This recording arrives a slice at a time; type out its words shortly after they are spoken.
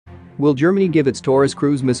Will Germany give its Taurus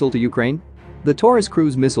cruise missile to Ukraine? The Taurus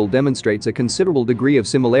cruise missile demonstrates a considerable degree of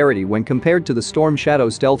similarity when compared to the Storm Shadow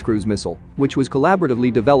stealth cruise missile, which was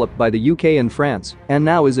collaboratively developed by the UK and France and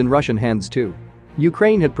now is in Russian hands too.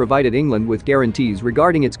 Ukraine had provided England with guarantees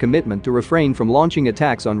regarding its commitment to refrain from launching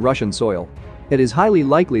attacks on Russian soil. It is highly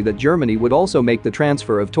likely that Germany would also make the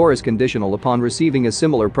transfer of Taurus conditional upon receiving a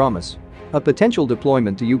similar promise. A potential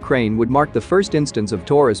deployment to Ukraine would mark the first instance of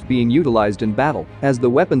Taurus being utilized in battle, as the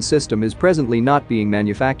weapon system is presently not being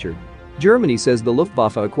manufactured. Germany says the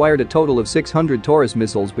Luftwaffe acquired a total of 600 Taurus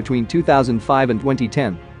missiles between 2005 and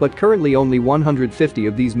 2010, but currently only 150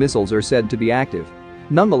 of these missiles are said to be active.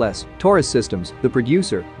 Nonetheless, Taurus Systems, the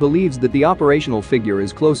producer, believes that the operational figure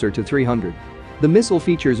is closer to 300. The missile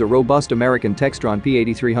features a robust American Textron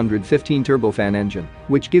P-8300-15 turbofan engine,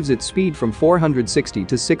 which gives it speed from 460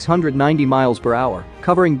 to 690 miles per hour,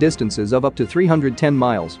 covering distances of up to 310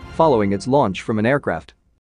 miles following its launch from an aircraft.